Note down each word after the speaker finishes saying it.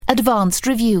Advanced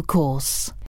Review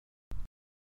Course.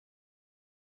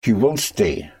 He will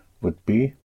stay would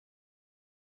be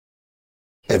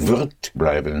wird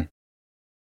bleiben.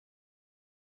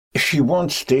 She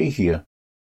won't stay here.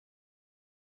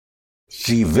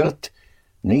 Sie wird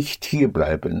nicht hier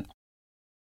bleiben.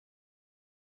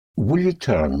 Will you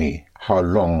tell me how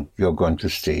long you're going to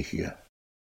stay here?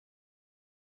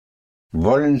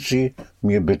 Wollen Sie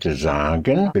mir bitte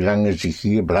sagen, wie lange Sie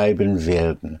hier bleiben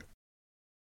werden?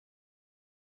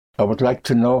 I would like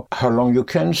to know how long you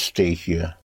can stay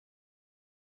here.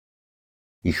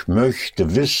 Ich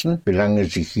möchte wissen, wie lange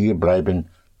Sie hier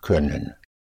bleiben können.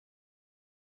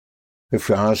 If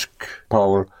you ask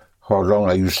Paul, how long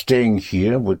are you staying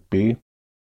here, would be,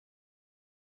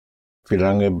 wie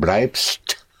lange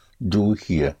bleibst du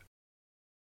hier?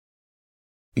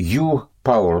 You,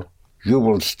 Paul, you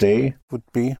will stay, would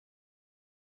be,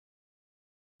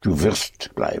 du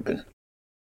wirst bleiben.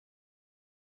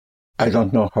 I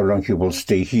don't know how long you will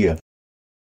stay here.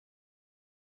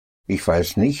 Ich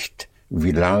weiß nicht,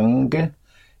 wie lange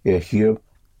hier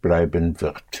bleiben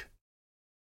wird.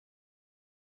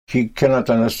 He cannot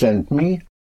understand me.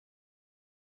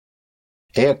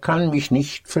 Kann mich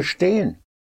nicht verstehen.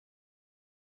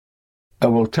 I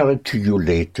will tell it to you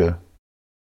later.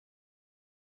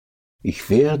 Ich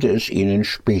werde es Ihnen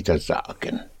später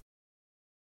sagen.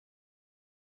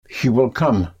 He will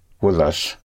come with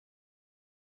us.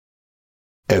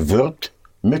 Wird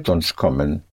mit uns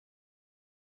kommen.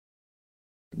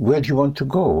 Where do you want to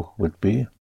go, would be.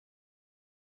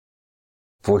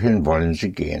 Wohin wollen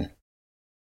Sie gehen?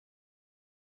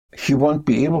 He won't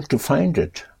be able to find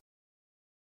it.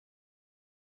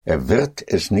 Wird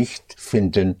es nicht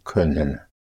finden können.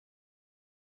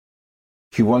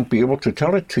 He won't be able to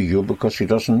tell it to you because he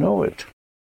doesn't know it.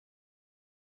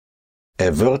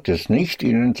 Wird es nicht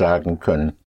Ihnen sagen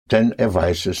können, denn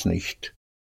weiß es nicht.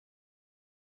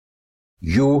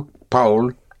 You,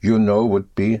 Paul, you know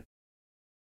would be,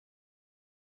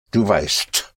 du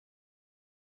weißt.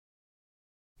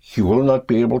 He will not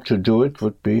be able to do it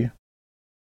would be,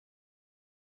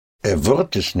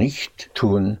 wird es nicht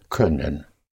tun können.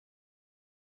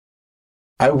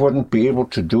 I wouldn't be able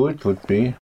to do it would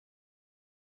be,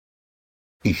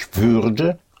 ich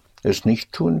würde es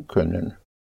nicht tun können.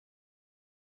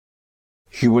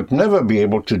 He would never be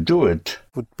able to do it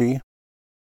would be,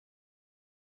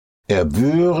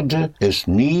 würde es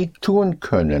nie tun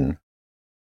können.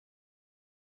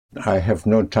 I have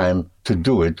no time to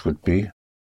do it would be,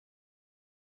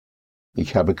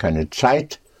 ich habe keine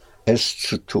Zeit, es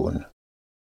zu tun.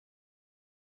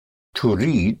 To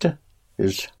read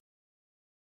is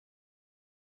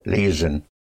lesen.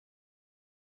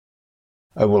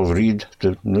 I will read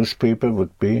the newspaper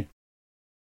would be,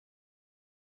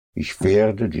 ich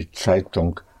werde die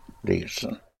Zeitung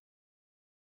lesen.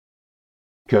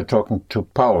 You're talking to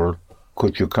Paul,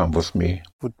 could you come with me,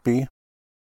 would be,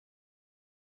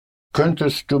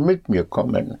 könntest du mit mir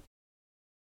kommen?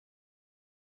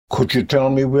 Could you tell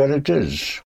me where it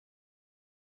is?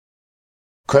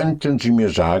 Könnten Sie mir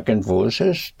sagen, wo es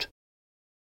ist?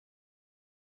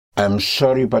 I'm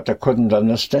sorry, but I couldn't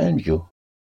understand you.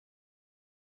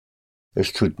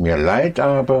 Es tut mir leid,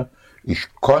 aber ich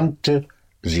konnte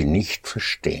Sie nicht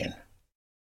verstehen.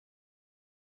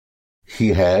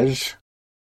 He has,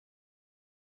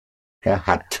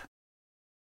 hat.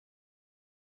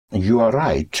 You are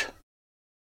right.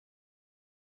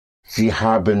 Sie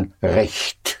haben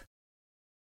recht.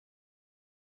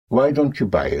 Why don't you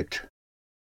buy it?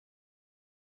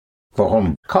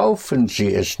 Warum kaufen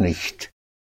Sie es nicht?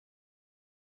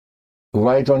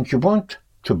 Why don't you want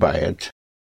to buy it?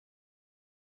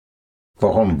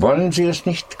 Warum wollen Sie es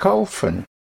nicht kaufen?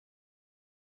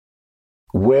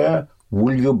 Where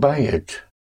will you buy it?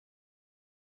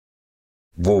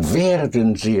 Wo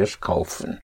werden Sie es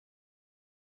kaufen?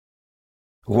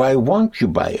 Why won't you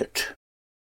buy it?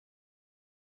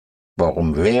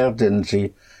 Warum werden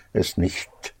Sie es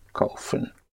nicht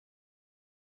kaufen?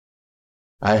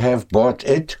 I have bought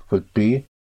it would be,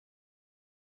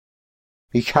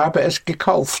 ich habe es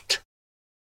gekauft.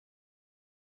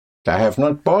 I have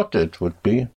not bought it would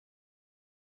be,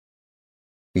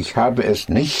 ich habe es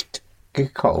nicht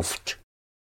gekauft.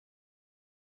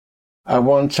 I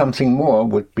want something more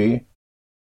would be,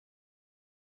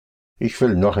 ich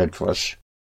will noch etwas.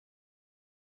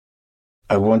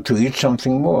 I want to eat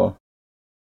something more.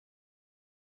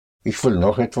 Ich will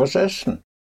noch etwas essen.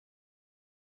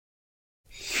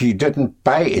 He didn't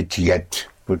buy it yet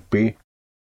would be,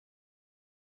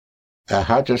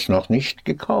 hat es noch nicht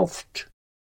gekauft.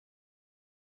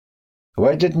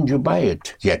 Why didn't you buy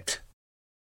it yet?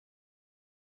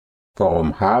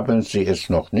 Warum haben Sie es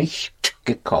noch nicht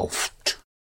gekauft.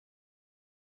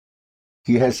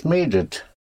 He has made it.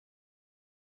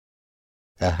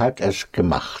 Hat es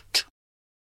gemacht.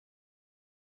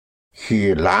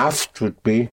 He laughed would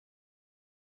be.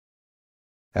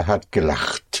 Hat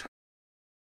gelacht.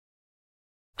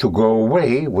 To go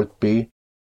away would be.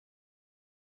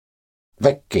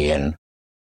 Weggehen.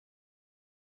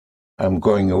 I'm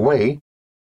going away.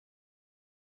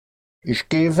 Ich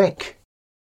gehe weg.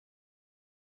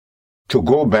 To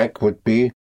go back would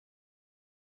be.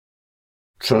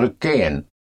 Zurückgehen.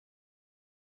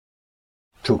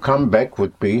 To come back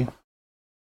would be.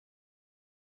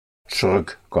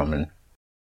 Zurückkommen.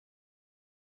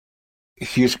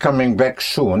 He is coming back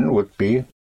soon would be.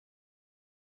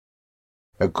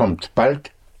 Kommt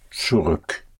bald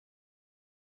zurück.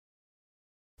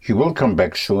 He will come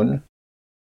back soon.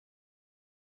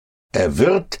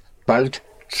 Wird bald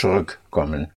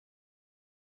zurückkommen.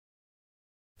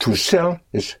 To sell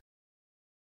is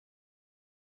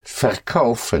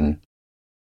verkaufen.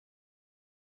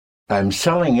 I'm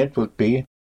selling it would be.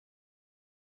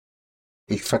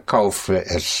 Ich verkaufe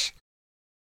es.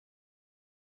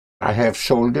 I have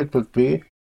sold it would be.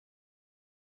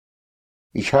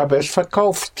 Ich habe es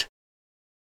verkauft.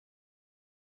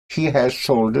 He has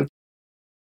sold it.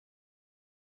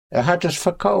 Hat es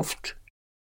verkauft.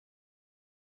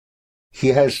 He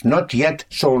has not yet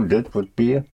sold it would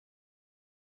be.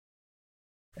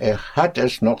 Hat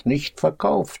es noch nicht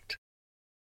verkauft.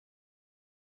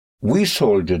 We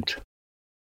sold it.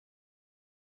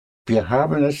 Wir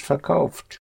haben es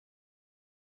verkauft.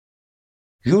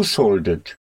 You sold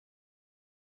it.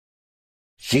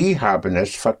 Sie haben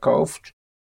es verkauft.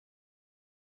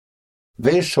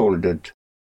 They sold it.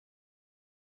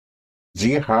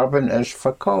 Sie haben es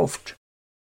verkauft.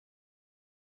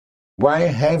 Why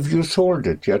have you sold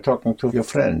it? You're talking to your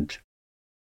friend.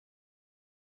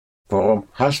 Warum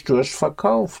hast du es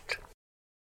verkauft?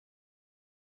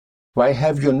 Why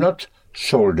have you not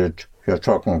sold it? You're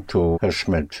talking to Herr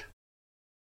Schmidt.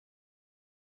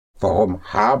 Warum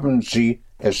haben Sie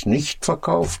es nicht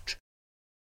verkauft?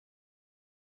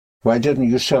 Why didn't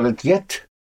you sell it yet?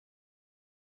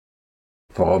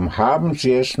 Warum haben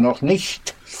Sie es noch nicht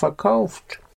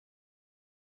verkauft?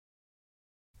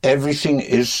 Everything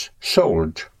is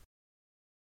sold.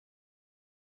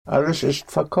 Alles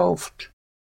ist verkauft.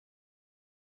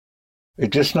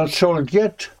 It is not sold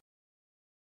yet.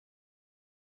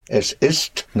 Es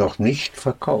ist noch nicht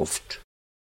verkauft.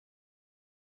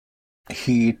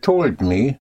 He told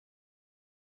me.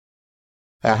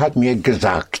 Hat mir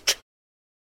gesagt.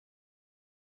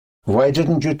 Why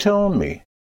didn't you tell me?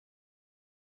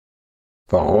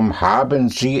 Warum haben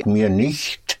Sie mir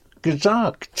nicht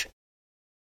gesagt?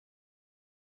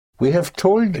 We have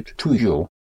told it to you.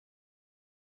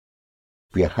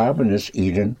 Wir haben es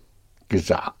Ihnen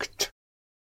gesagt.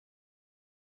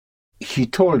 He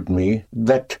told me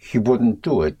that he wouldn't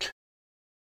do it.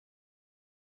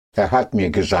 Hat mir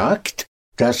gesagt,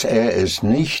 dass es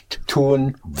nicht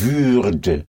tun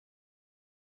würde.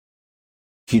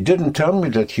 He didn't tell me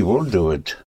that he will do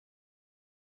it.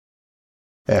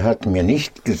 Hat mir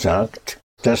nicht gesagt,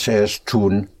 dass es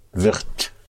tun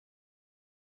wird.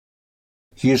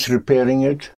 He is repairing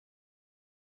it.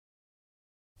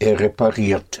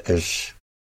 Repariert es.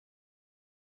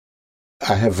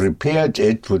 I have repaired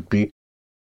it would be.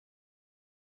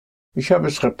 Ich habe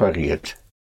es repariert.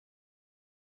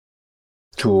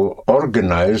 To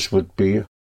organize would be.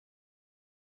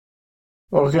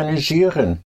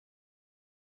 Organisieren.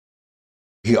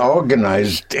 He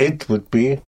organized it would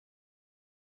be.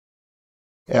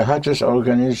 Hat es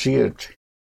organisiert.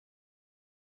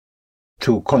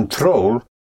 To control.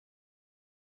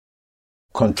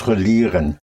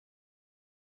 Kontrollieren.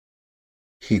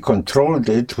 He controlled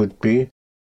it would be.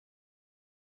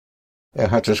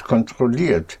 Hat es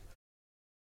kontrolliert.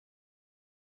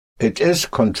 It is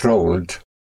controlled.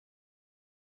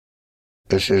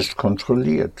 Es ist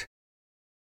kontrolliert.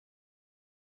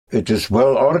 It is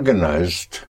well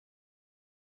organized.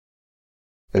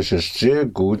 Es ist sehr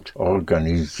gut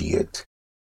organisiert.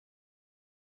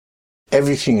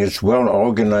 Everything is well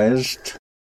organized.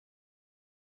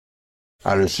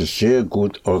 Alles ist sehr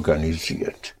gut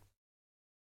organisiert.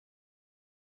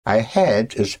 I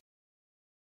had is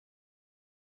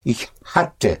ich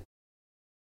hatte.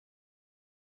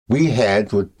 We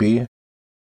had would be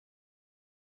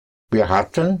wir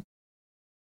hatten.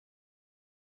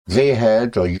 They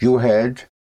had or you had.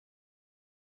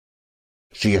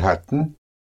 Sie hatten.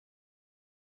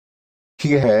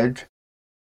 He had.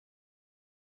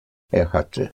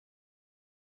 Hatte.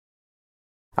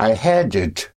 I had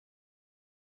it.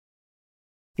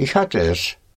 Ich hatte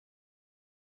es.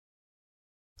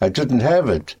 I didn't have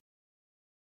it.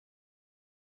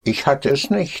 Ich hatte es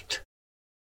nicht.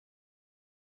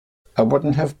 I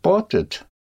wouldn't have bought it.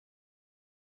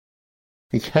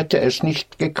 Ich hätte es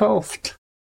nicht gekauft.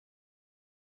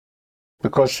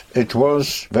 Because it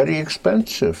was very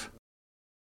expensive.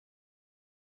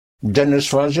 Denn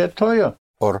es war sehr teuer,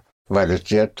 or weil es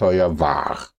sehr teuer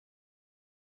war.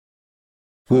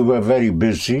 We were very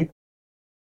busy.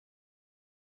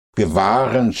 Wir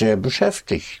waren sehr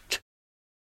beschäftigt.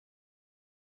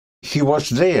 He was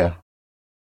there.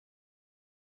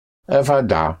 Er war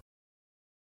da.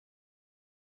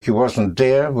 He wasn't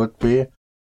there would be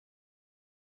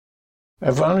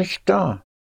er war nicht da.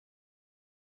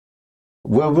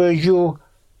 Where were you?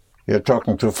 You're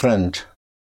talking to a friend.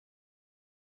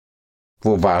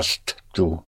 Wo warst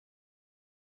du?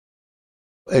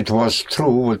 It was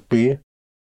true would be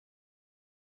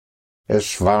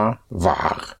es war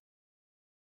wahr.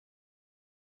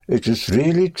 It is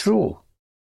really true.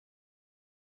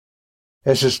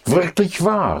 Es ist wirklich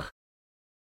wahr.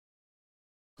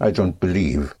 I don't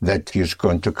believe that he is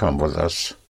going to come with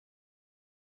us.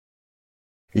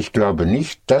 Ich glaube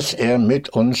nicht, dass mit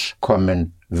uns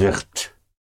kommen wird.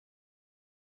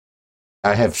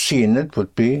 I have seen it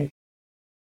would be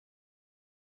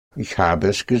ich habe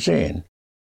es gesehen.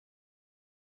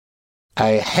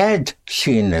 I had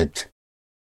seen it.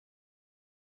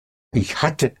 Ich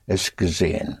hatte es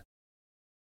gesehen.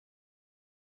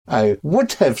 I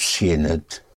would have seen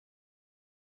it.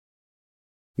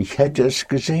 Ich hätte es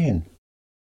gesehen.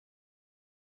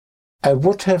 I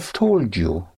would have told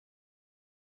you.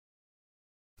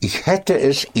 Ich hätte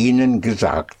es Ihnen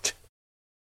gesagt.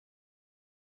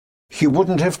 He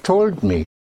wouldn't have told me.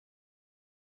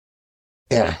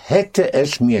 Hätte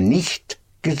es mir nicht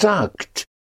gesagt.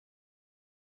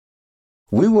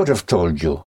 We would have told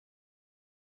you.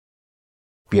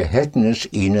 Wir hätten es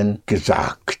Ihnen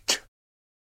gesagt.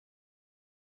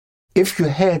 If you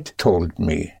had told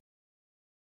me.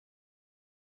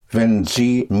 Wenn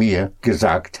Sie mir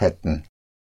gesagt hätten.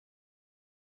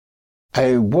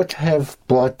 I would have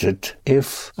bought it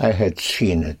if I had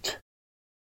seen it.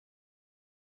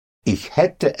 Ich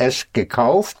hätte es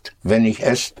gekauft, wenn ich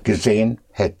es gesehen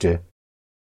hätte.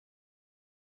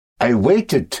 I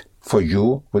waited for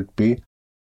you would be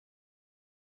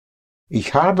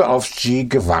ich habe auf Sie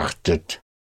gewartet.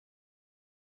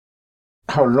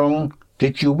 How long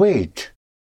did you wait?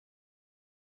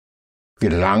 Wie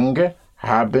lange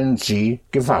haben Sie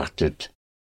gewartet?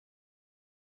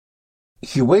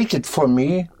 He waited for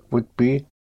me would be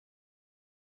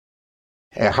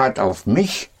hat auf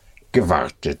mich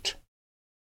gewartet.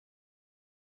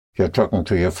 You're talking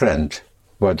to your friend.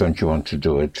 Why don't you want to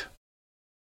do it?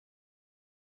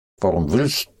 Warum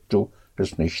willst du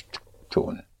es nicht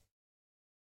tun?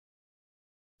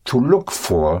 To look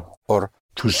for or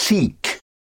to seek.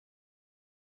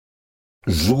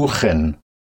 Suchen.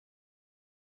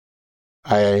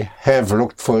 I have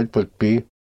looked for it would be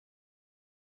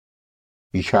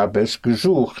ich habe es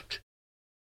gesucht.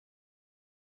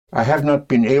 I have not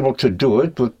been able to do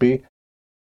it would be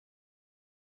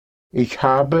ich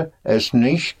habe es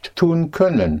nicht tun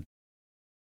können.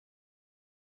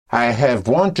 I have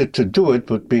wanted to do it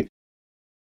would be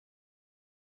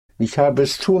ich habe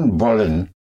es tun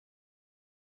wollen.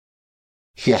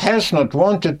 He has not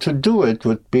wanted to do it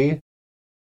would be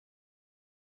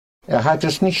hat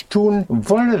es nicht tun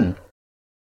wollen.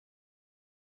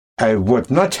 I would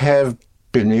not have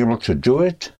been able to do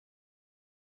it.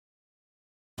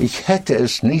 Ich hätte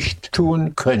es nicht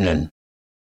tun können.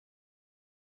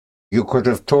 You could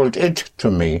have told it to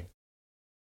me.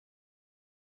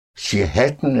 Sie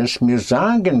hätten es mir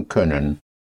sagen können.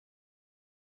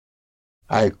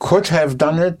 I could have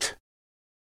done it.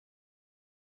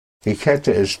 Ich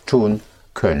hätte es tun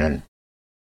können.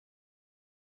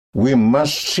 We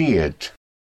must see it.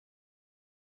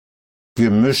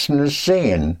 Wir müssen es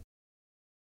sehen.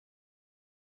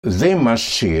 They must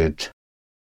see it.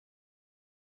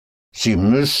 Sie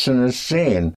müssen es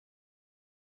sehen.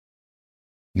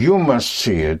 You must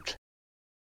see it.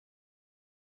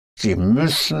 Sie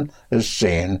müssen es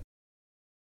sehen.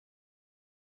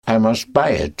 I must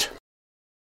buy it.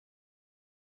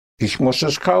 Ich muss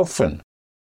es kaufen.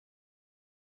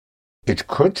 It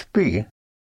could be.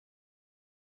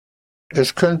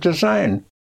 Es könnte sein.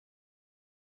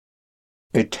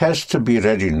 It has to be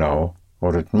ready now,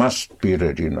 or it must be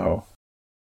ready now.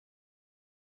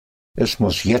 Es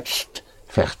muss jetzt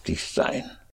fertig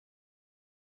sein.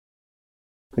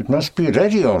 It must be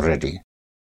ready already.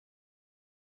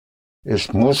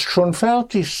 Es muss schon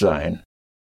fertig sein.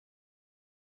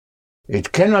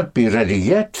 It cannot be ready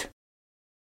yet.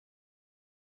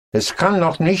 Es kann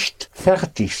noch nicht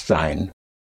fertig sein.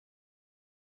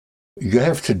 You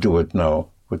have to do it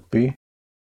now, would be.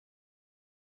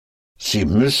 Sie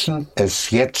müssen es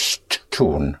jetzt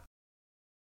tun.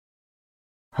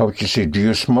 How would you say, do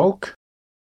you smoke?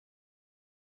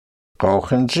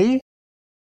 Rauchen Sie?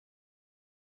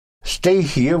 Stay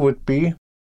here would be.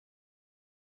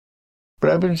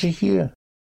 Bleiben Sie hier.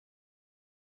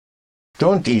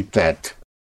 Don't eat that.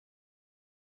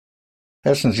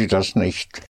 Essen Sie das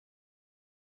nicht.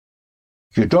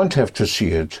 You don't have to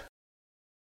see it.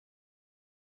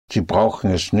 Sie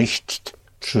brauchen es nicht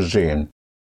zu sehen.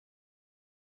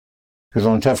 You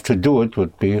don't have to do it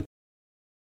would be.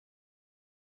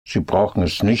 Sie brauchen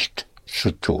es nicht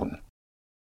zu tun.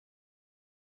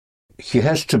 He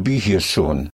has to be here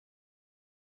soon.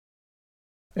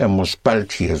 Muss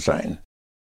bald hier sein.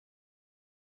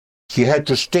 He had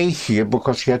to stay here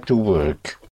because he had to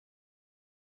work.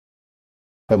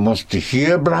 Musste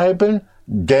hier bleiben,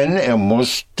 denn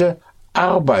musste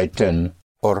arbeiten.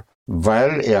 Or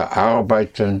weil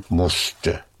arbeiten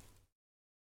musste.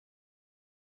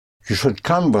 You should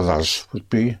come with us would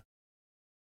be.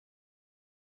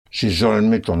 Sie sollen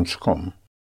mit uns kommen.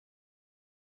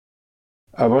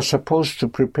 I was supposed to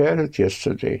prepare it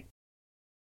yesterday.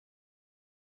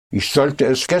 Ich sollte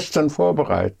es gestern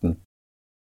vorbereiten.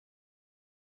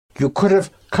 You could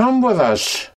have come with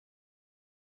us.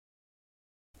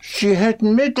 Sie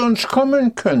hätten mit uns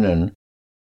kommen können.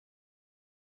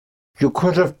 You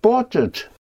could have bought it.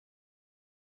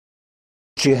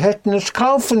 Sie hätten es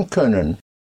kaufen können.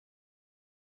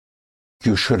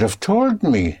 You should have told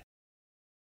me.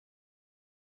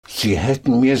 Sie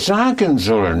hätten mir sagen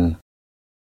sollen.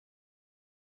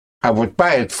 I would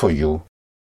buy it for you.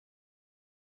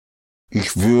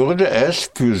 Ich würde es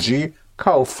für Sie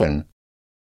kaufen.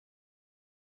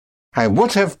 I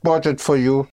would have bought it for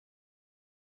you.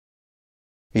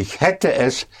 Ich hätte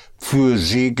es für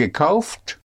Sie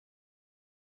gekauft.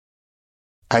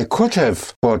 I could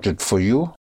have bought it for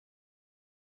you.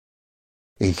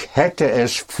 Ich hätte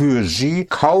es für Sie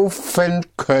kaufen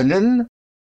können.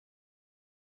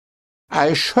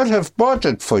 I should have bought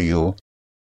it for you.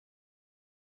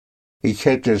 Ich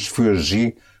hätte es für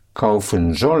Sie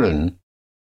kaufen sollen.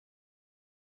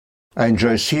 I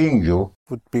enjoy seeing you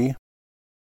would be.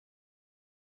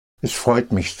 Es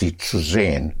freut mich, Sie zu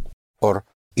sehen. Or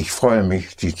ich freue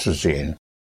mich, Sie zu sehen.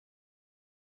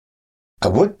 I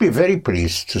would be very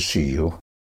pleased to see you.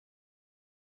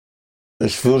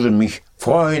 Es würde mich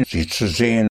freuen, Sie zu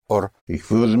sehen. Or ich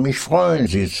würde mich freuen,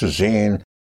 Sie zu sehen.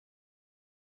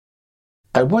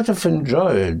 I would have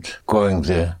enjoyed going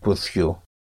there with you.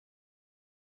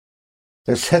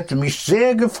 Es hätte mich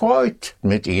sehr gefreut,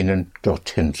 mit Ihnen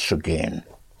dorthin zu gehen.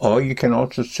 Or you can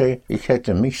also say, ich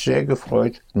hätte mich sehr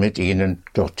gefreut, mit Ihnen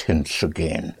dorthin zu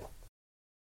gehen.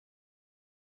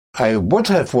 I would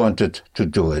have wanted to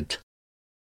do it.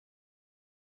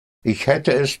 Ich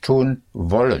hätte es tun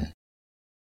wollen.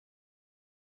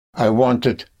 I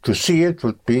wanted to see it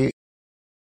would be.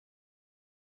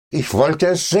 Ich wollte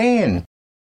es sehen.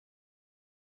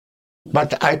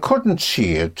 But I couldn't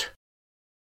see it.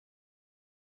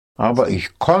 Aber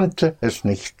ich konnte es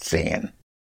nicht sehen.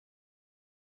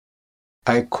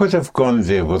 I could have gone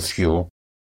there with you.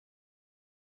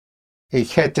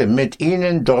 Ich hätte mit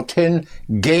Ihnen dorthin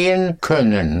gehen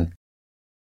können.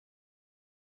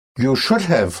 You should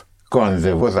have gone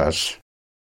there with us.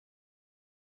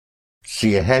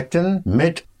 Sie hätten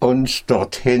mit uns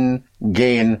dorthin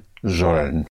gehen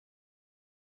sollen.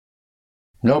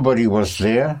 Nobody was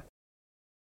there.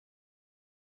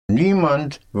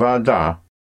 Niemand war da.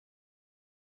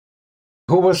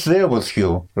 Who was there with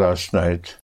you last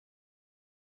night?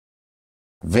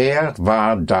 Wer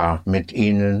war da mit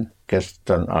Ihnen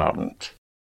gestern Abend?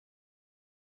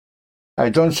 I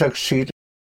don't succeed.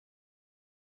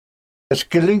 Es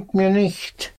gelingt mir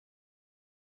nicht.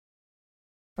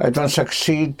 I don't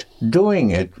succeed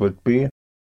doing it would be.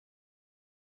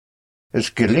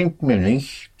 Es gelingt mir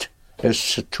nicht,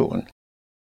 es zu tun.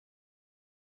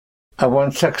 I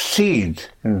won't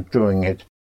succeed in doing it.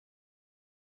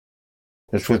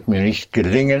 Es wird mir nicht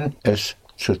gelingen, es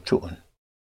zu tun.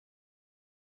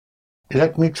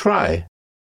 Let me try.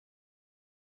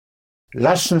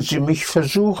 Lassen Sie mich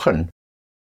versuchen.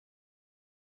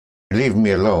 Leave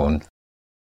me alone.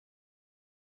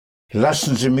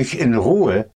 Lassen Sie mich in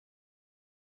Ruhe.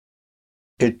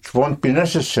 It won't be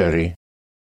necessary.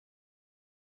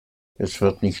 Es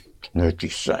wird nicht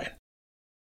nötig sein.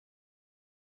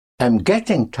 I'm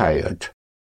getting tired.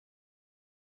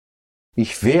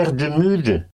 Ich werde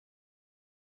müde.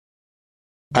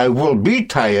 I will be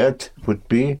tired would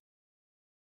be.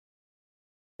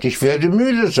 Ich werde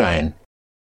müde sein.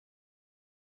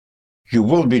 You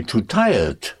will be too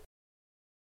tired.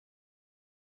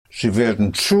 Sie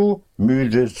werden zu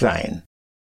müde sein.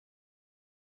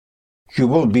 You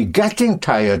will be getting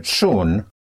tired soon.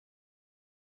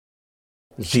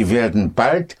 Sie werden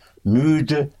bald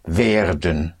müde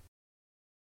werden.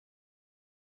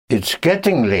 It's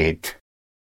getting late.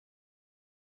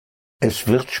 Es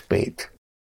wird spät.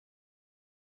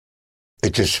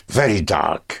 It is very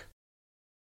dark.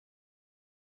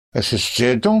 Es ist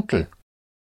sehr dunkel.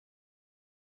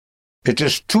 It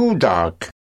is too dark.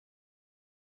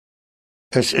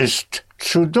 Es ist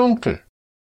zu dunkel.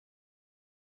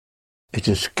 It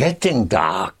is getting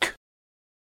dark.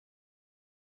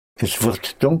 Es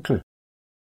wird dunkel.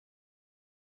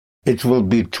 It will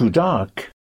be too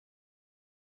dark.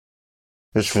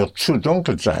 Es wird zu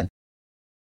dunkel sein.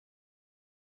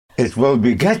 It will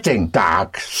be getting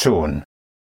dark soon.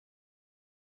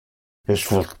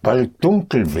 Es wird bald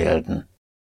dunkel werden.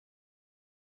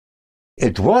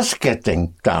 It was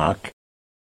getting dark.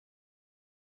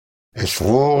 Es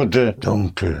wurde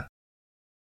dunkel.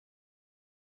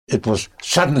 It was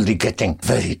suddenly getting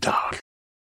very dark.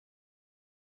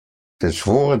 Es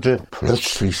wurde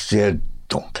plötzlich sehr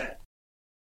dunkel.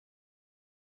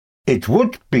 It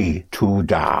would be too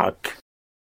dark.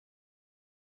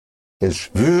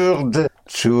 Es würde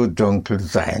zu dunkel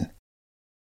sein.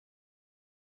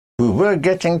 We were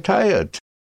getting tired.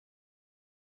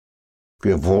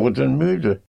 Wir wurden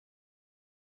müde.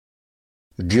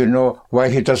 Do you know why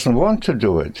he doesn't want to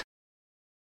do it?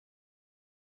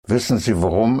 Wissen Sie,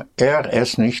 warum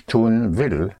es nicht tun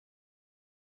will?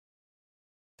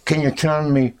 Can you tell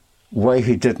me why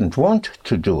he didn't want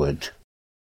to do it?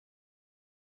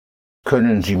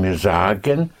 Können Sie mir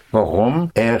sagen,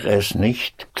 warum es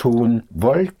nicht tun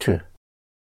wollte?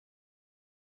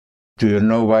 Do you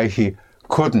know why he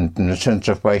couldn't, in the sense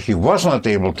of why he was not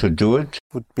able to do it,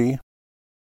 would be?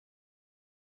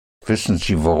 Wissen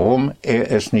Sie, warum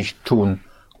es nicht tun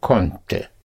konnte?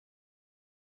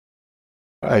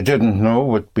 I didn't know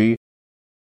would be.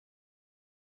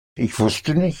 Ich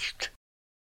wusste nicht.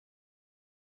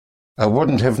 I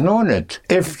wouldn't have known it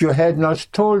if you had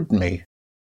not told me.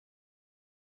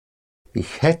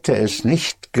 Ich hätte es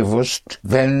nicht gewusst,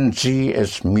 wenn Sie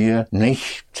es mir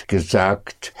nicht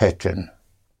gesagt hätten.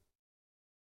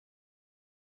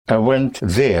 I went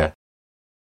there.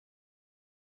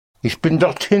 Ich bin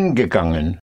dorthin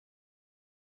gegangen.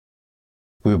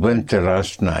 We went there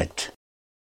last night.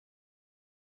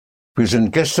 Wir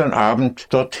sind gestern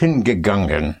Abend dorthin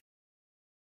gegangen.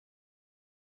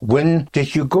 When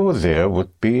did you go there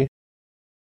would be.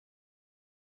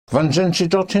 Wann sind Sie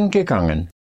dorthin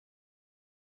gegangen?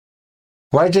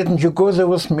 Why didn't you go there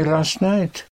with me last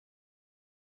night?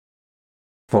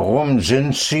 Warum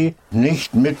sind Sie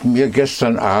nicht mit mir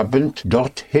gestern Abend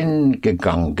dorthin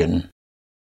gegangen?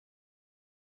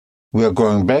 We're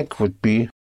going back would be.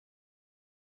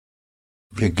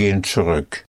 Wir gehen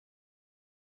zurück.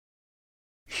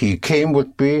 He came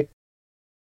would be.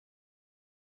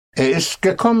 Ist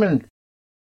gekommen.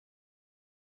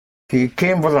 He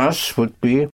came with us would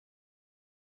be.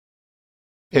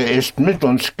 Ist mit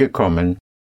uns gekommen.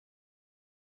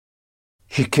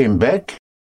 He came back.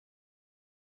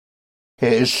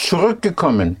 Ist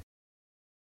zurückgekommen.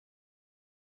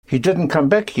 He didn't come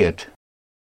back yet.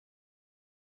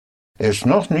 Ist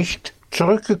noch nicht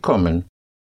zurückgekommen.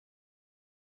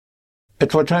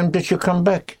 At what time did you come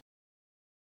back?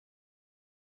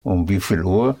 Wie viel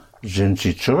Uhr sind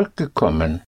Sie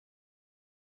zurückgekommen?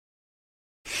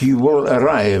 He will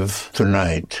arrive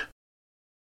tonight.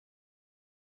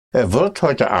 Wird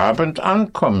heute Abend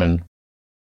ankommen.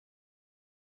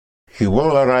 He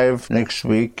will arrive next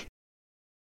week.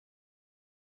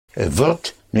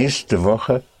 Wird nächste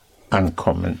Woche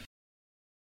ankommen.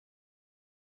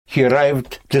 He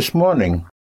arrived this morning.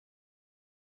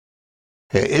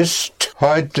 Ist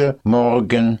heute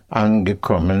Morgen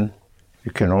angekommen.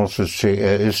 You can also say,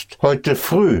 ist heute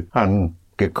früh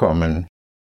angekommen.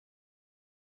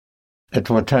 At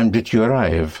what time did you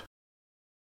arrive?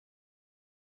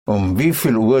 Wie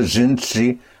viel Uhr sind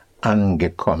Sie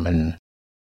angekommen?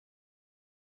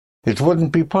 It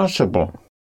wouldn't be possible.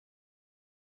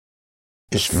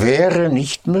 Es wäre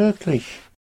nicht möglich.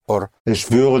 Or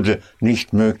es würde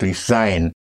nicht möglich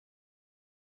sein.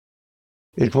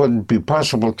 It wouldn't be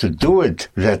possible to do it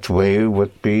that way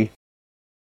would be.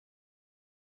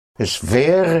 Es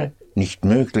wäre nicht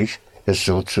möglich, es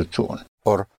so zu tun.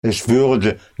 Or es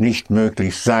würde nicht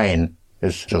möglich sein,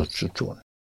 es so zu tun.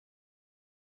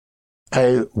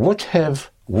 I would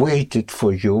have waited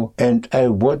for you and I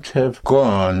would have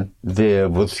gone there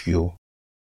with you.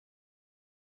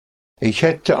 Ich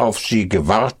hätte auf sie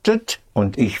gewartet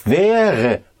und ich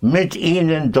wäre mit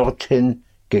ihnen dorthin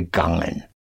gegangen.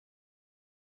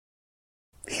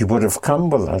 He would have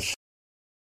come with us.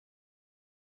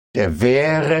 Er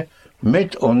wäre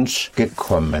mit uns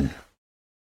gekommen.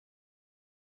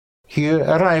 He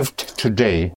arrived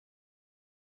today.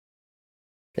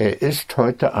 Er ist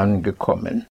heute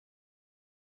angekommen.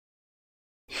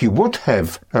 He would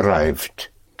have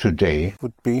arrived today.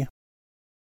 Would be.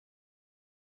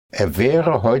 Er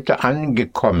wäre heute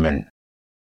angekommen.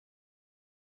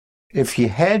 If he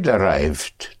had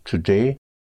arrived today,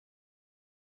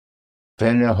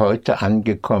 wenn er heute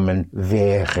angekommen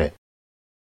wäre.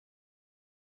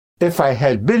 If I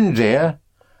had been there,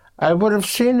 I would have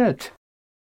seen it.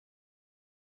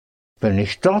 Wenn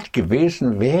ich dort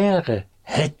gewesen wäre,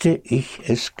 hätte ich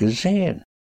es gesehen.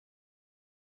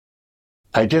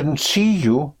 I didn't see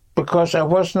you because I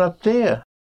was not there.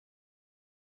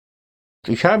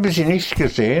 Ich habe sie nicht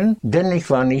gesehen, denn ich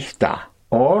war nicht da.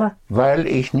 Or weil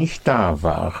ich nicht da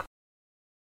war.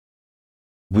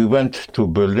 We went to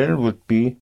Berlin would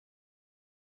be.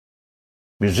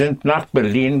 Wir sind nach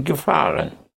Berlin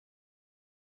gefahren.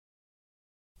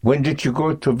 When did you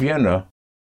go to Vienna?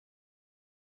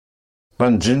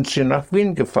 Wann sind Sie nach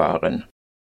Wien gefahren?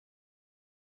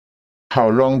 How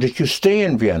long did you stay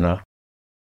in Vienna?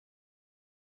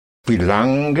 Wie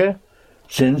lange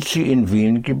sind Sie in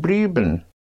Wien geblieben?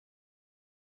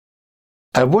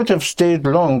 I would have stayed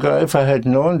longer if I had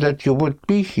known that you would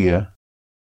be here.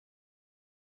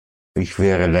 Ich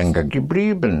wäre länger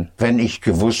geblieben, wenn ich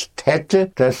gewusst hätte,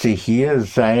 dass Sie hier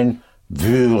sein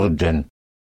würden.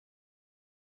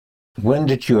 When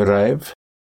did you arrive?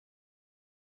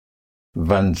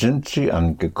 Wann sind Sie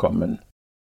angekommen?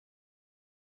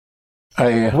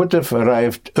 I would have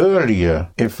arrived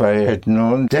earlier if I had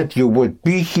known that you would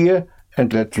be here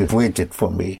and that you waited for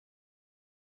me.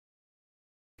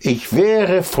 Ich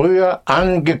wäre früher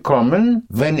angekommen,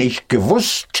 wenn ich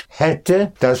gewusst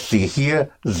hätte, dass Sie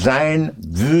hier sein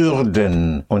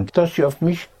würden und dass Sie auf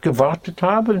mich gewartet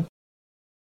haben.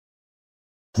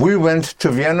 We went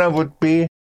to Vienna would be.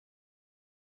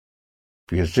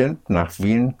 Wir sind nach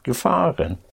Wien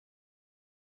gefahren.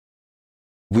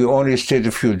 We only stayed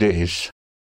a few days.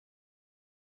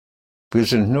 Wir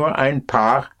sind nur ein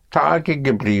paar Tage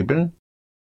geblieben.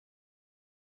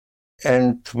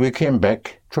 And we came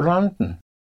back to London.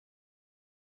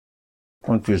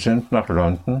 Und wir sind nach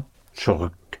London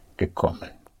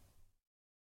zurückgekommen.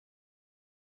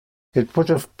 It would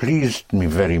have pleased me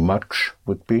very much,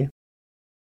 would be.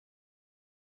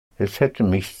 Es hätte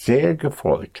mich sehr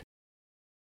gefreut.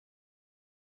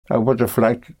 I would have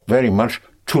liked very much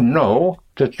to know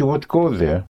that you would go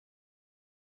there.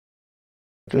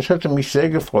 Es hätte mich sehr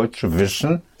gefreut zu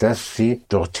wissen, dass Sie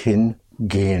dorthin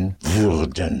gehen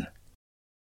würden.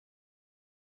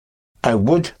 I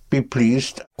would be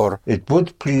pleased, or it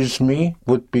would please me,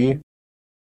 would be.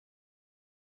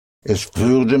 Es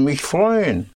würde mich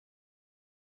freuen.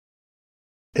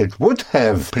 It would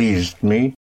have pleased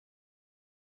me.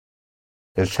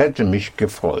 Es hätte mich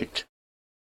gefreut.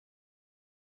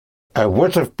 I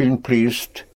would have been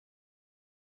pleased.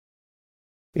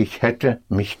 Ich hätte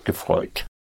mich gefreut.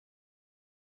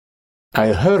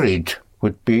 I hurried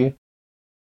would be.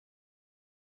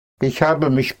 Ich habe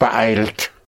mich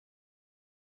beeilt.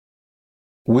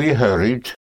 We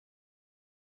hurried.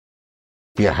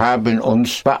 Wir haben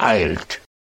uns beeilt.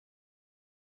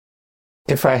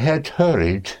 If I had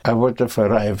hurried, I would have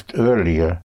arrived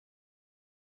earlier.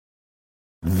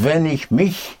 Wenn ich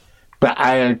mich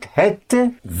beeilt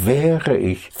hätte, wäre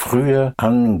ich früher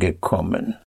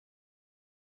angekommen.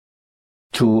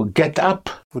 To get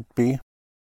up would be.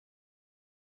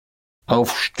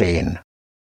 Aufstehen.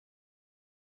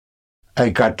 I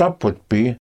got up would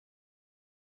be.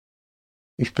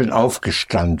 Ich bin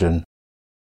aufgestanden.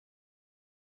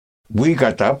 We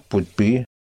got up would be.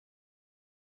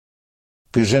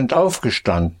 Wir sind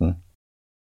aufgestanden.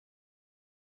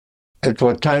 At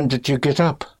what time did you get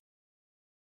up?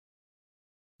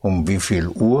 Um wie viel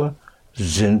Uhr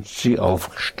sind Sie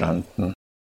aufgestanden?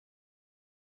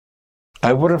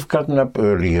 I would have gotten up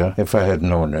earlier if I had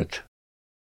known it.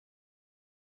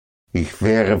 Ich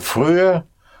wäre früher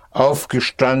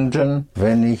aufgestanden,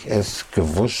 wenn ich es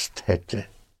gewusst hätte.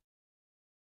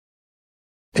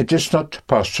 It is not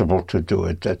possible to do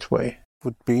it that way.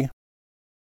 Would be.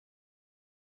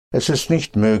 Es ist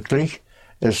nicht möglich,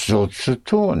 es so zu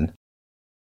tun.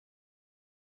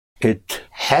 It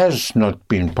has not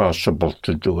been possible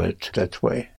to do it that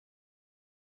way.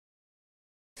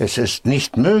 Es ist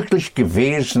nicht möglich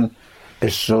gewesen,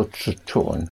 es so zu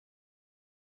tun.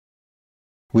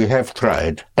 We have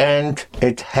tried, and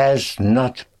it has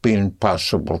not been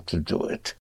possible to do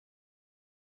it.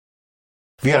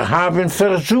 Wir haben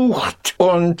versucht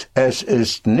und es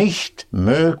ist nicht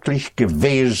möglich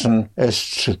gewesen,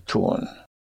 es zu tun.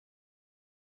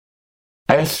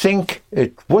 I think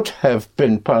it would have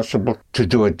been possible to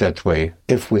do it that way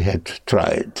if we had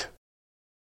tried.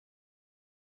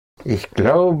 Ich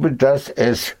glaube, dass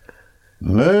es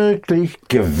möglich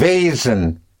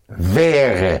gewesen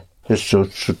wäre, es so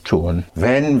zu tun,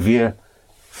 wenn wir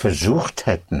versucht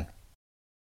hätten.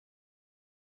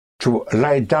 To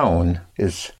lie down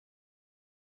ist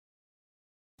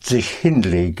sich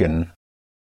hinlegen.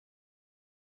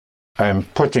 I'm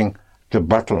putting the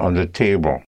bottle on the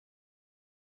table.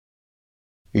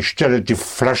 Ich stelle die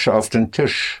Flasche auf den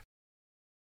Tisch.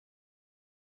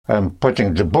 I'm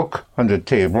putting the book on the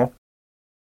table.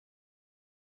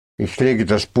 Ich lege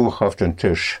das Buch auf den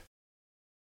Tisch.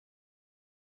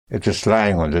 It is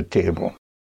lying on the table.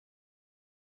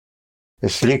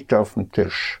 Es liegt auf dem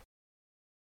Tisch.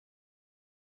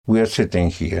 We are sitting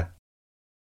here.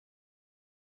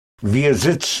 Wir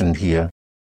sitzen hier.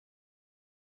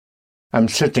 I'm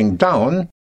sitting down.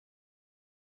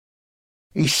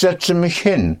 Ich setze mich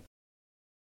hin.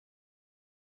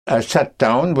 I sat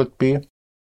down would be.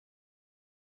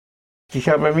 Ich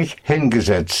habe mich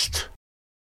hingesetzt.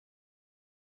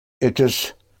 It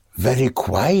is very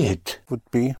quiet would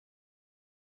be.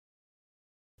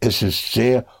 Es ist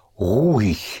sehr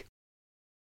ruhig.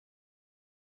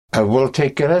 I will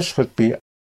take a rest would be.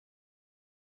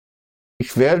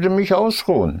 Ich werde mich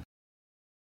ausruhen.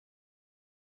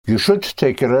 You should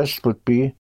take a rest would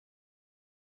be.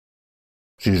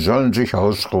 Sie sollen sich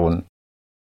ausruhen.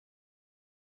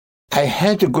 I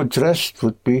had a good rest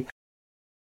would be.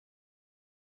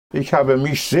 Ich habe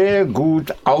mich sehr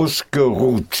gut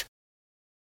ausgeruht.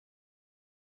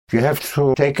 You have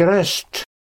to take a rest.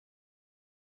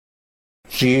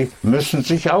 Sie müssen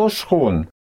sich ausruhen.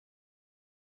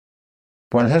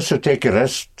 One has to take a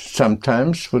rest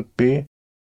sometimes would be.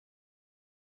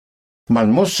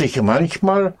 Man muss sich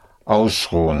manchmal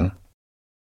ausruhen.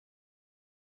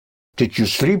 Did you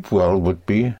sleep well would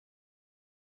be.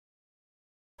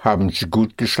 Haben Sie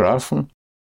gut geschlafen?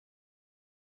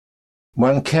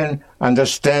 One can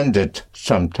understand it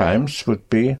sometimes would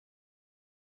be.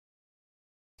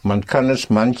 Man kann es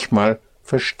manchmal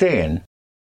verstehen.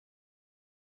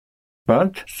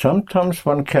 But sometimes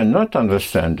one cannot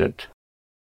understand it.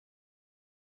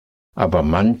 Aber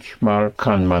manchmal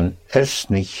kann man es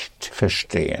nicht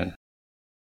verstehen.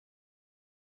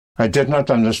 I did not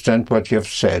understand what you have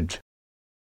said.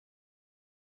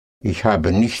 Ich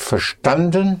habe nicht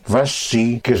verstanden, was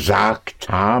Sie gesagt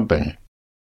haben.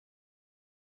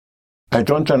 I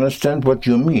don't understand what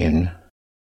you mean.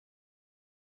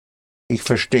 Ich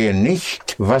verstehe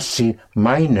nicht, was Sie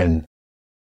meinen.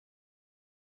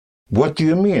 What do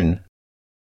you mean?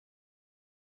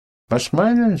 Was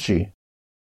meinen Sie?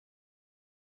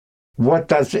 What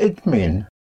does it mean?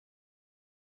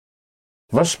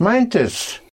 Was meint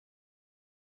es?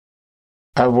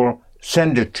 I will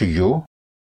send it to you.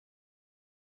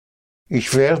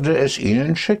 Ich werde es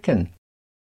Ihnen schicken.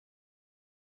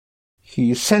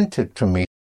 He sent it to me.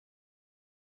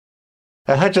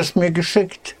 Hat es mir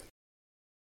geschickt.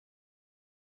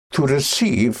 To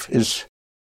receive is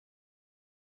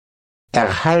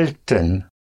erhalten.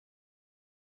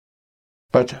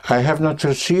 But I have not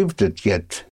received it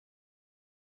yet.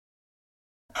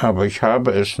 Aber ich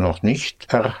habe es noch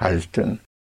nicht erhalten.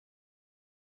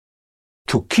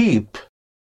 To keep,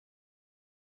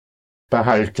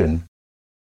 behalten.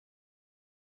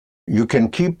 You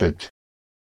can keep it.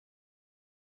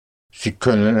 Sie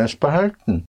können es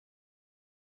behalten.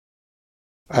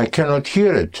 I cannot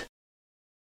hear it.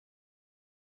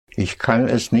 Ich kann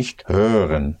es nicht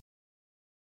hören.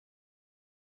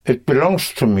 It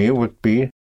belongs to me would be.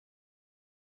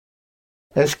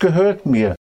 Es gehört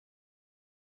mir.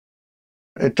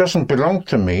 It doesn't belong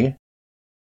to me.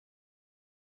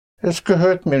 Es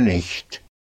gehört mir nicht.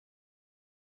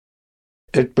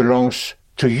 It belongs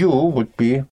to you would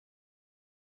be.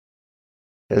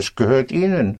 Es gehört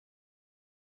Ihnen.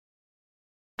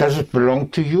 Does it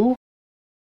belong to you?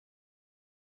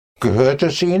 Gehört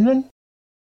es Ihnen?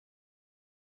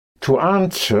 To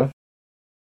answer.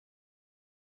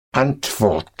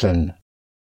 Antworten.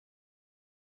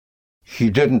 He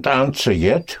didn't answer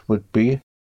yet would be.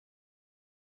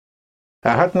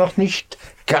 Hat noch nicht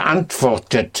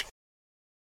geantwortet.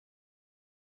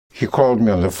 He called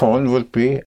me on the phone would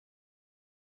be.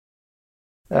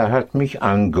 Hat mich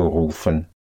angerufen.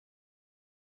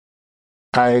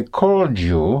 I called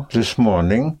you this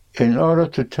morning in order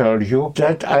to tell you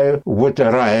that I would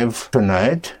arrive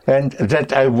tonight and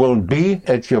that I will be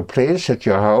at your place, at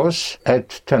your house,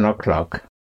 at 10 o'clock.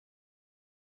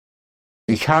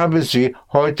 Ich habe Sie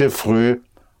heute früh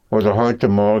oder heute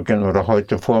Morgen oder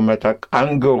heute Vormittag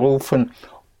angerufen,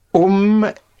 um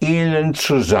Ihnen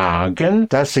zu sagen,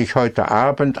 dass ich heute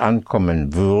Abend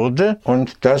ankommen würde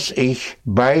und dass ich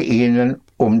bei Ihnen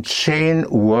um 10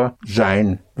 Uhr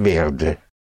sein werde.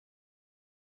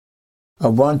 I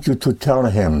want you to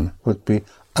tell him would be,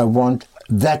 I want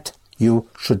that you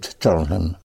should tell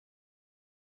him.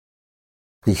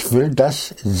 Ich will,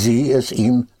 dass Sie es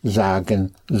ihm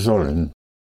sagen sollen.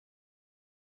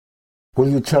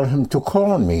 Will you tell him to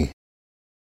call me?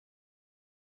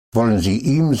 Wollen Sie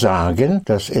ihm sagen,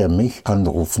 dass er mich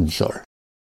anrufen soll?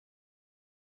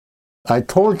 I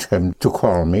told him to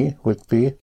call me would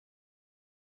be,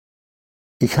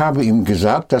 ich habe ihm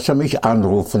gesagt, dass er mich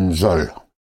anrufen soll.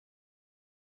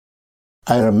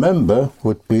 I remember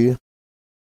would be,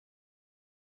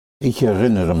 ich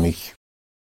erinnere mich.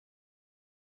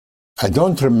 I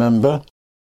don't remember,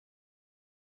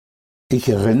 ich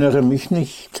erinnere mich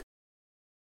nicht.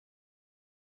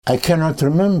 I cannot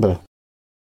remember,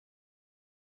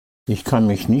 ich kann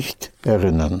mich nicht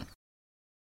erinnern.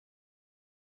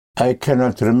 I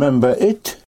cannot remember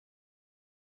it,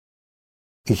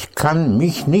 ich kann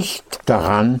mich nicht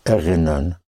daran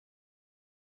erinnern.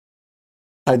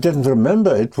 I didn't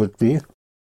remember it would be,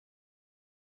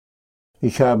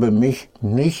 ich habe mich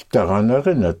nicht daran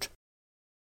erinnert.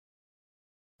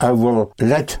 I will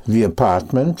let the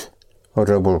apartment, or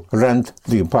I will rent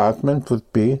the apartment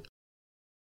would be,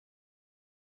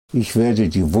 ich werde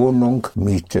die Wohnung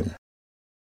mieten.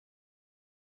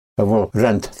 I will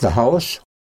rent the house,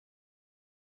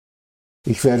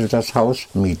 ich werde das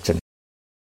Haus mieten.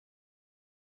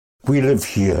 We live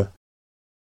here.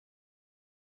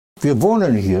 Wir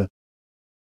wohnen hier.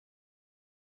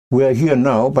 We are here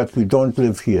now, but we don't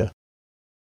live here.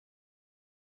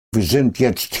 Wir sind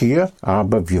jetzt hier,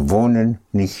 aber wir wohnen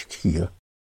nicht hier.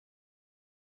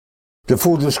 The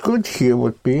food is good here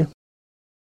would be,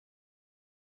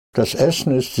 das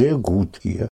Essen ist sehr gut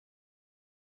hier.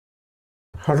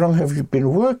 How long have you been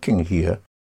working here?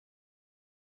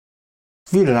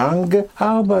 Wie lange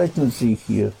arbeiten Sie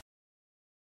hier?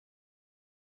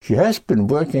 She has been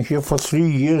working here for 3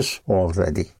 years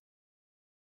already.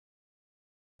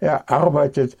 Er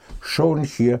arbeitet schon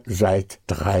hier seit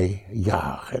 3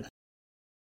 Jahren.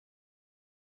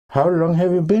 How long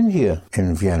have you been here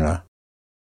in Vienna?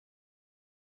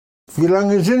 Wie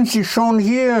lange sind Sie schon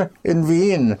hier in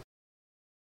Wien?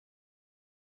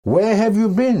 Where have you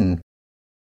been?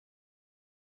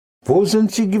 Wo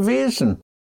sind Sie gewesen?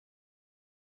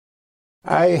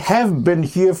 I have been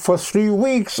here for 3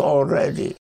 weeks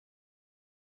already.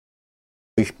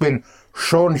 Ich bin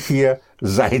schon hier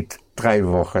seit 3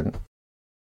 Wochen.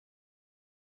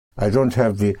 I don't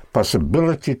have the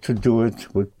possibility to do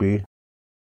it would be,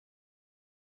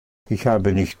 ich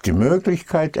habe nicht die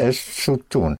Möglichkeit, es zu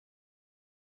tun.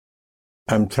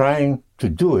 I'm trying to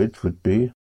do it would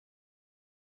be,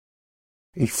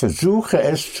 ich versuche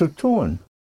es zu tun.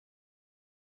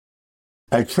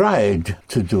 I tried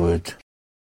to do it.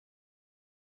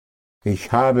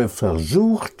 Ich habe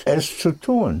versucht, es zu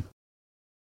tun.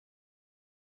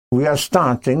 We are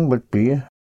starting would be,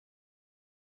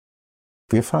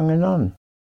 wir fangen an.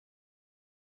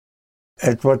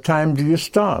 At what time do you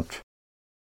start?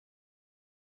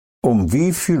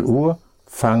 Wie viel Uhr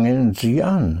fangen Sie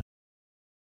an?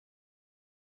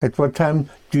 At what time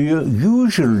do you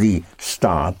usually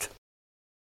start?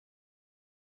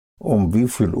 Wie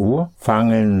viel Uhr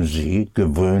fangen Sie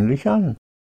gewöhnlich an?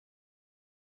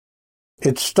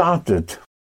 It started.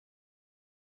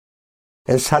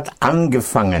 Es hat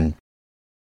angefangen.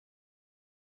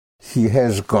 He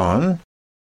has gone.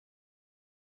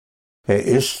 Er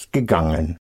ist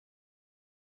gegangen.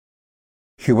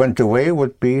 He went away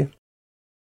would be,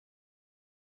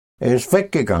 er ist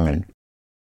weggegangen.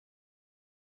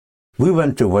 We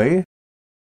went away.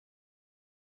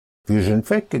 Wir sind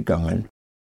weggegangen.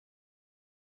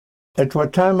 At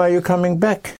what time are you coming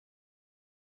back?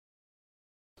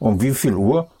 Wie viel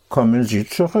Uhr kommen Sie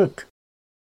zurück?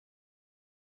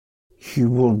 He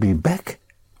will be back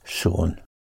soon.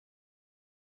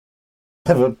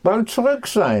 Er wird bald zurück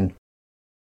sein.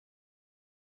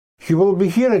 He will be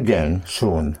here again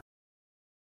soon.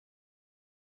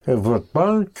 Er wird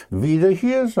bald wieder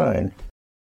hier sein.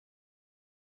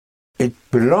 It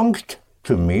belonged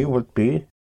to me would be,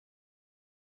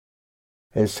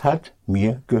 es hat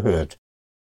mir gehört.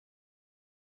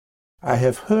 I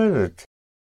have heard it.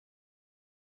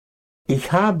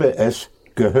 Ich habe es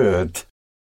gehört.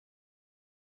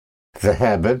 The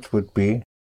habit would be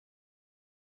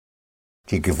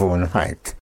die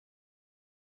Gewohnheit.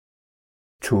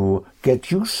 To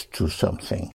get used to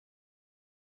something.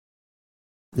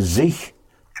 Sich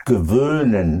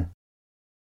gewöhnen.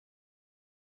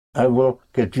 I will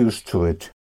get used to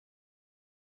it.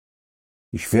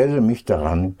 Ich werde mich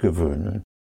daran gewöhnen.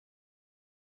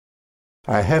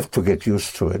 I have to get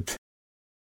used to it.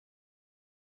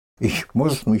 Ich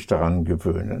muss mich daran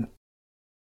gewöhnen.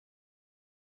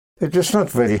 It is not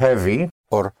very heavy,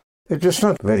 or it is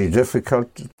not very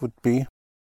difficult, it would be.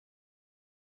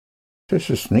 Das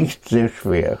ist nicht sehr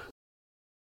schwer.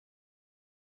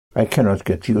 I cannot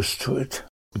get used to it.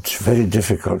 It's very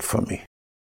difficult for me.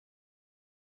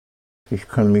 Ich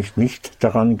kann mich nicht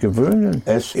daran gewöhnen.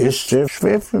 Es ist sehr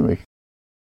schwer für mich.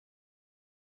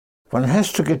 One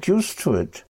has to get used to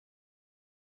it.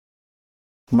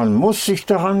 Man muss sich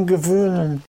daran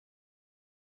gewöhnen.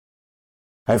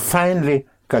 I finally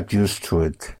got used to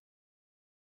it.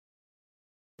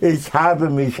 Ich habe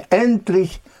mich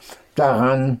endlich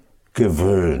daran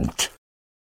gewöhnt.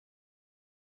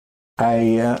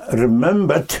 I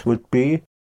remembered would be,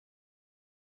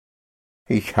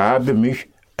 ich habe mich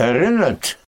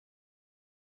erinnert.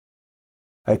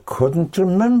 I couldn't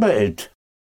remember it.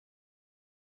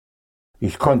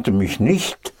 Ich konnte mich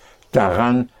nicht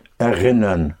daran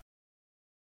erinnern.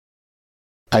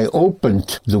 I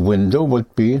opened the window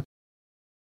would be,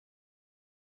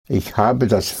 ich habe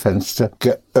das Fenster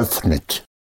geöffnet.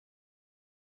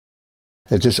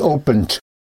 It is opened.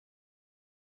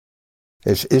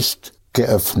 Es ist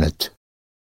geöffnet.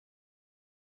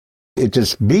 It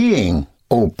is being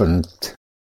opened.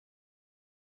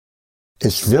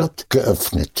 Es wird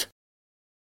geöffnet.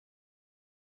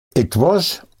 It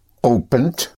was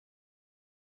opened.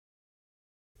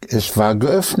 Es war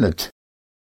geöffnet.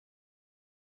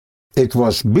 It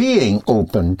was being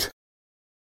opened.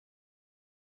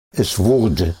 Es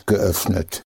wurde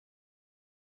geöffnet.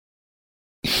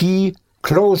 He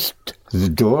closed the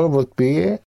door would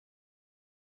be,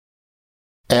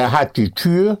 hat die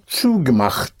Tür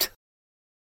zugemacht.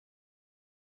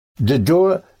 The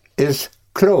door is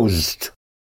closed.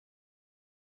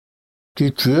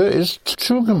 Die Tür ist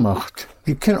zugemacht.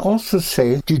 You can also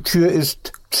say, die Tür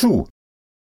ist zu.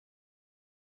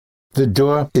 The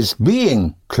door is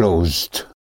being closed.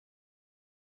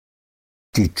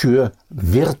 Die Tür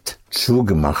wird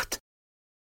zugemacht.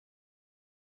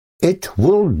 It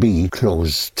will be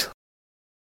closed.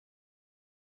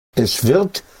 Es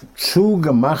wird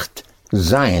zugemacht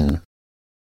sein.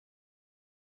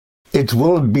 It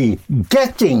will be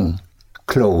getting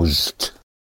closed.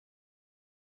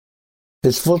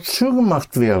 Es wird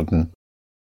zugemacht werden.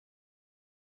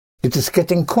 It is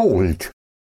getting cold.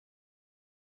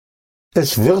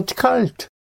 Es wird kalt.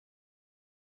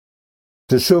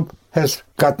 The soup has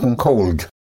gotten cold.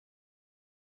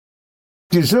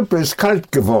 Die Suppe ist kalt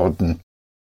geworden.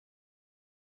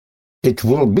 It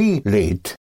will be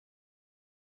late.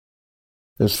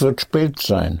 Es wird spät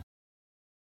sein.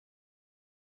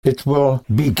 It will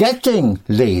be getting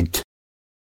late.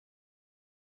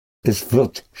 Es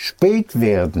wird spät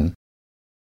werden.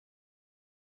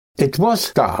 It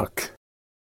was dark.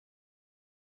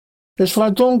 Es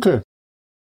war dunkel.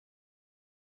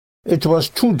 It was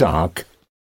too dark.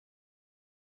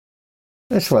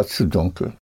 Es war zu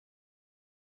dunkel.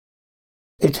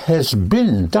 It has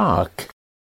been dark.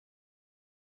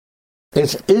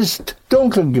 Es ist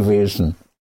dunkel gewesen.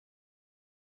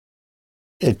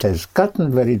 It has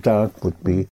gotten very dark would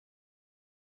be.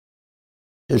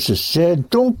 Es ist sehr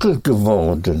dunkel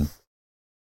geworden.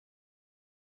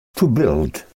 To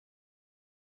build.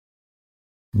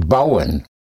 Bauen.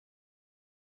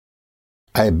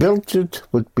 I built it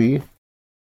would be.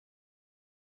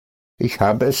 Ich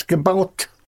habe es gebaut.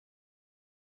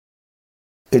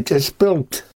 It is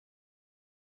built.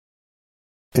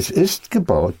 Es ist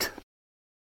gebaut.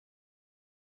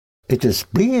 It is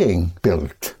being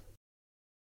built.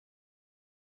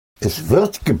 Es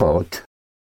wird gebaut.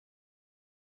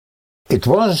 It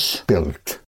was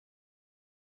built.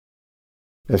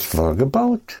 Es war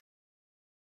gebaut.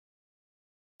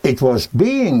 It was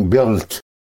being built.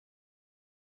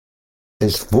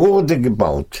 Es wurde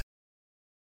gebaut.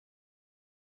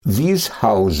 These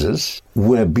houses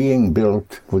were being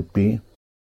built would be.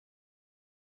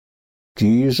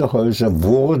 Diese Häuser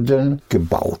wurden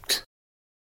gebaut.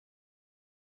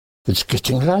 It's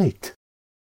getting light.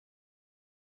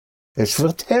 Es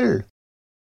wird hell.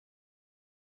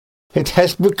 It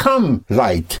has become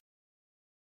light.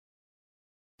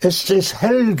 Es ist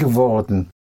hell geworden.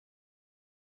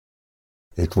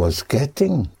 It was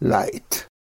getting light.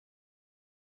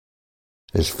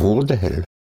 Es wurde hell.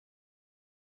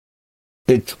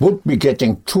 It would be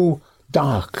getting too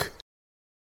dark.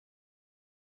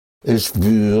 Es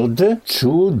würde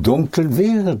zu dunkel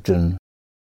werden.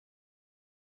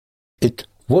 It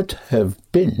would have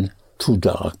been too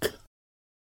dark.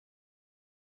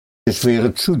 Es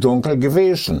wäre zu dunkel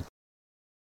gewesen.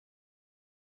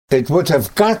 It would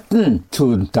have gotten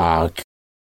too dark.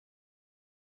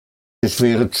 Es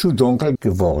wäre zu dunkel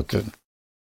geworden.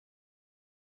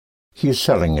 He is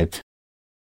selling it.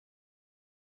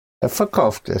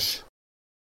 Verkauft es.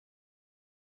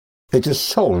 It is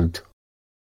sold.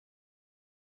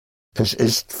 Es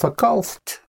ist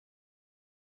verkauft.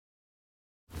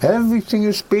 Everything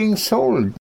is being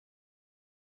sold.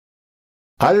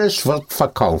 Alles wird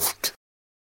verkauft.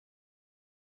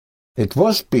 It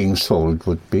was being sold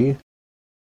would be.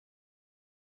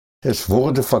 Es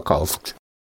wurde verkauft.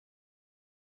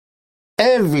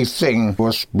 Everything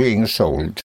was being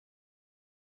sold.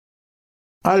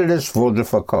 Alles wurde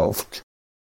verkauft.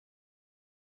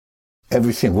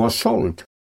 Everything was sold.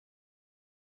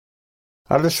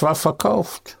 Alles war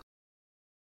verkauft.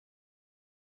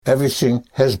 Everything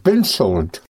has been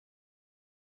sold.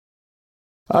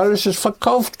 Alles ist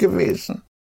verkauft gewesen.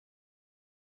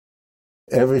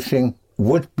 Everything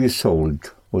would be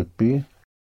sold, would be.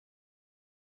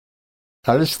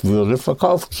 Alles würde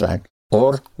verkauft sein,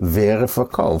 or wäre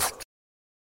verkauft.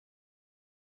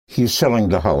 He's selling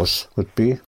the house, would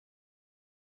be.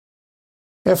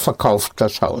 Verkauft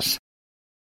das Haus.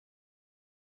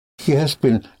 He has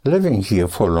been living here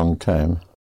for a long time.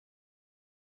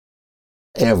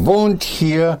 Wohnt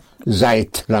hier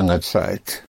seit langer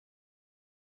Zeit.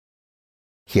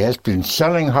 He has been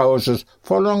selling houses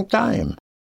for a long time.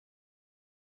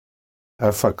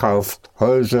 Verkauft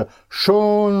Häuser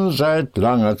schon seit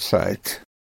langer Zeit.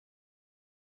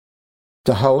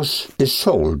 The house is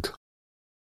sold.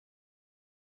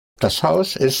 Das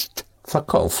Haus ist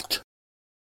verkauft.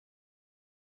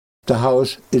 The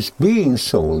house is being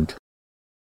sold.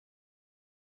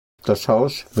 Das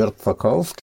Haus wird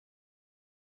verkauft.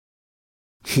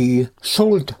 He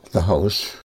sold the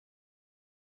house.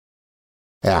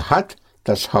 Hat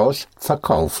das Haus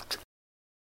verkauft.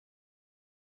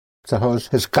 The house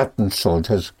has gotten sold,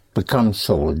 has become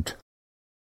sold.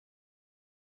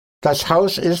 Das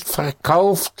Haus ist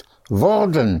verkauft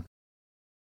worden.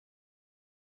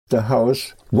 The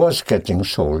house was getting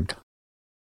sold.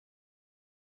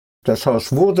 Das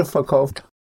Haus wurde verkauft.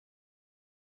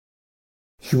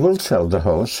 He will sell the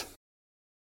house.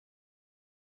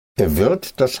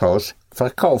 Wird das Haus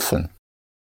verkaufen.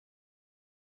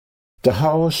 The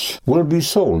house will be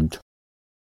sold.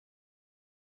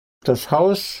 Das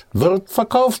Haus wird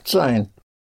verkauft sein.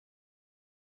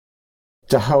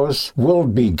 The house will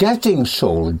be getting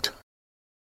sold.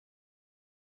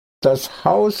 Das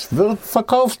Haus wird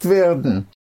verkauft werden.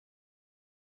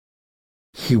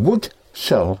 He would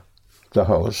sell the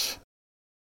house.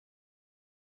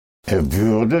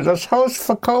 Würde das Haus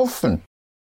verkaufen.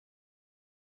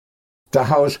 The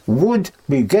house would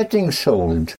be getting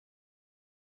sold.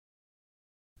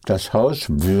 Das Haus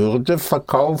würde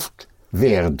verkauft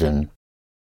werden.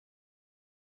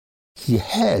 He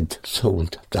had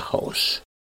sold the house.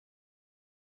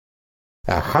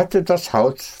 Hatte das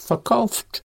Haus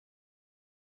verkauft.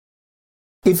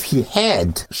 If he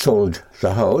had sold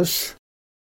the house,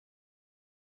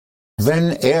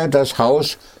 wenn das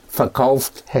Haus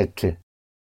verkauft hätte.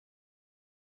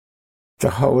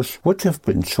 The house would have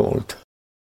been sold.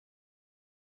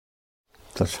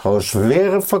 Das Haus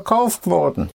wäre verkauft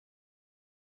worden.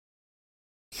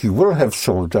 He will have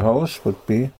sold the house, would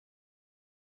be.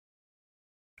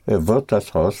 Wird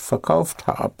das Haus verkauft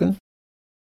haben.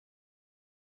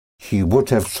 He would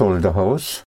have sold the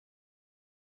house.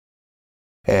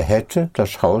 Hätte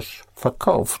das Haus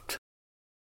verkauft.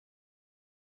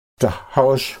 The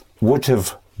house would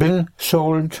have been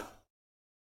sold.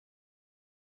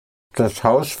 Das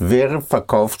Haus wäre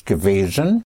verkauft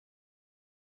gewesen.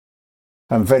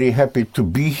 I'm very happy to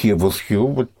be here with you,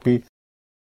 would be.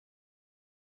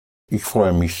 Ich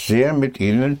freue mich sehr, mit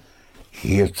Ihnen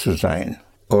hier zu sein.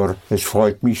 Oder es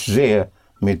freut mich sehr,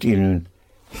 mit Ihnen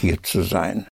hier zu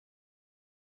sein.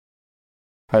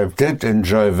 I did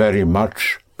enjoy very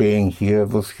much being here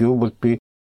with you, would be.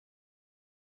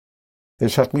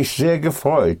 Es hat mich sehr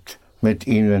gefreut, mit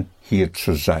Ihnen hier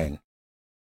zu sein.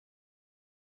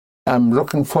 I'm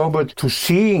looking forward to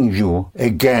seeing you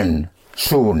again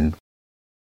soon.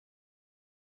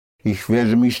 Ich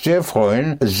werde mich sehr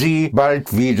freuen, Sie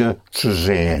bald wieder zu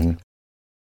sehen.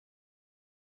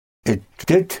 It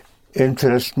did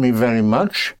interest me very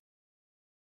much.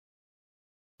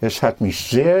 Es hat mich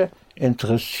sehr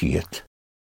interessiert.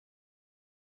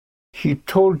 He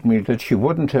told me that he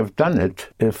wouldn't have done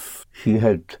it if he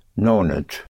had known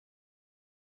it.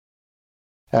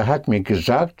 Hat mir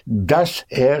gesagt, dass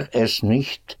es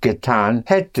nicht getan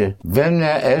hätte, wenn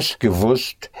es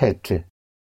gewusst hätte.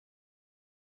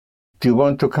 Do you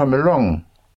want to come along?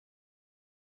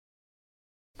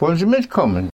 Wollen Sie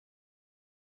mitkommen?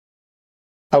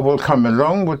 I will come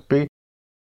along would be,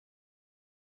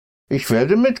 ich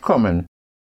werde mitkommen.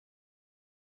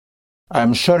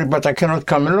 I'm sorry, but I cannot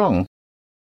come along.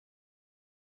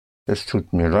 Es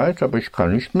tut mir leid, aber ich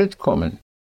kann nicht mitkommen.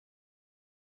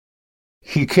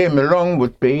 He came along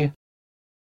would be,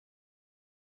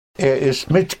 ist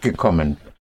mitgekommen.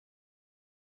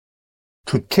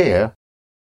 To tear,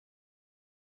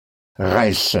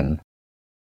 reißen.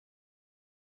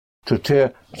 To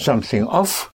tear something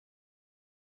off,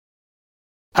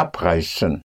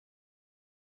 abreißen.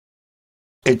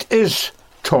 It is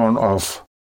torn off.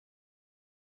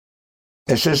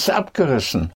 Es ist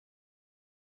abgerissen.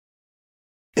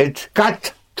 It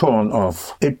got torn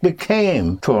off. It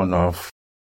became torn off.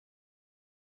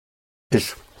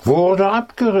 Es wurde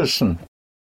abgerissen.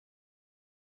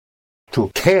 To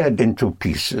tear into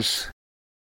pieces.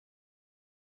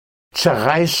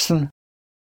 Zerreißen.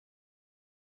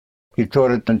 He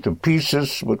tore it into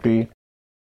pieces would be.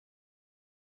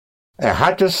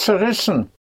 Hat es zerrissen.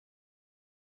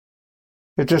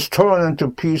 It is torn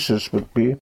into pieces would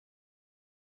be.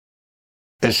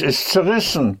 Es ist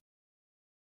zerrissen.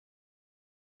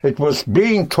 It was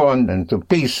being torn into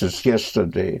pieces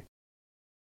yesterday.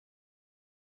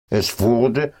 Es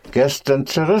wurde gestern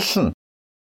zerrissen.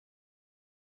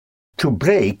 To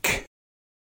break.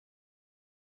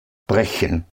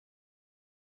 Brechen.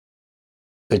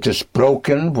 It is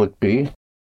broken would be.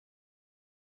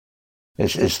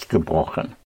 Es ist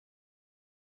gebrochen.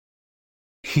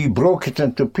 He broke it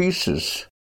into pieces.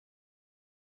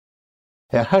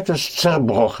 Hat es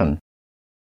zerbrochen.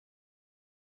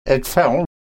 It fell.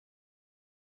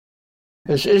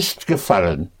 Es ist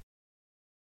gefallen.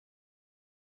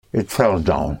 It fell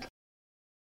down.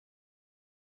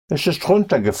 Es ist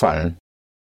runtergefallen.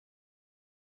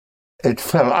 It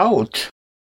fell out.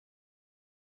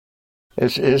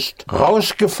 Es ist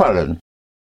rausgefallen.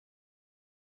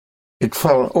 It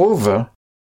fell over.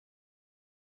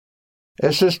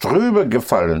 Es ist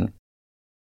rübergefallen.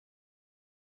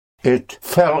 It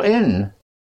fell in.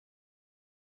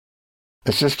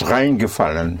 Es ist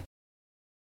reingefallen.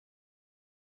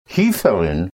 He fell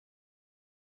in.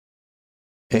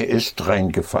 Ist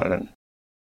reingefallen.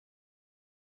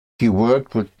 He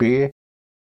worked would be.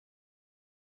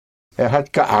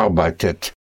 Hat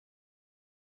gearbeitet.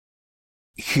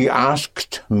 He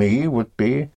asked me would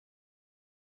be.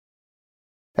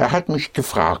 Hat mich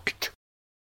gefragt.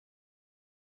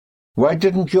 Why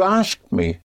didn't you ask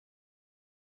me?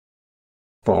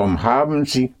 Warum haben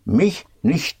Sie mich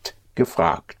nicht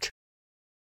gefragt?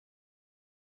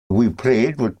 We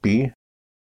played would be.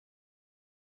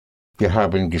 Wir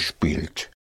haben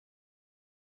gespielt.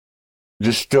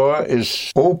 The store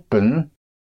is open.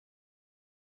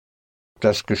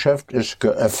 Das Geschäft ist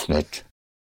geöffnet.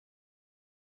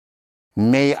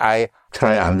 May I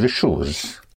try on the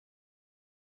shoes?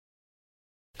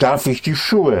 Darf ich die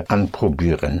Schuhe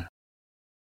anprobieren?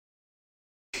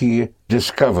 He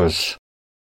discovers.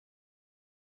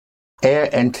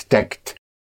 Entdeckt.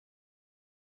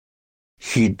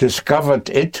 He discovered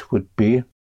it would be.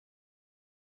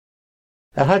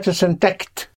 Hat es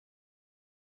entdeckt.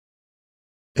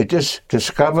 It is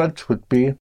discovered would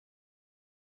be.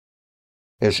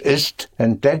 Es ist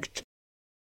entdeckt.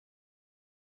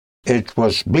 It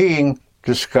was being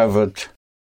discovered.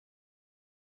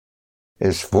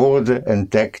 Es wurde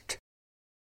entdeckt.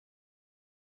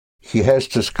 He has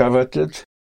discovered it.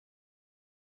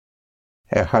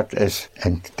 Hat es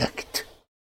entdeckt.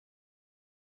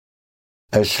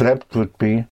 I slept would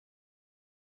be.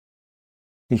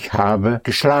 Ich habe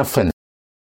geschlafen.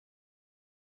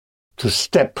 To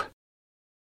step.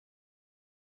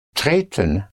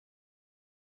 Treten.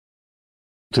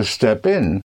 To step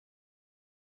in.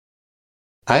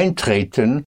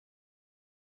 Eintreten.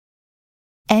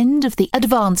 End of the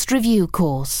advanced review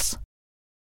course.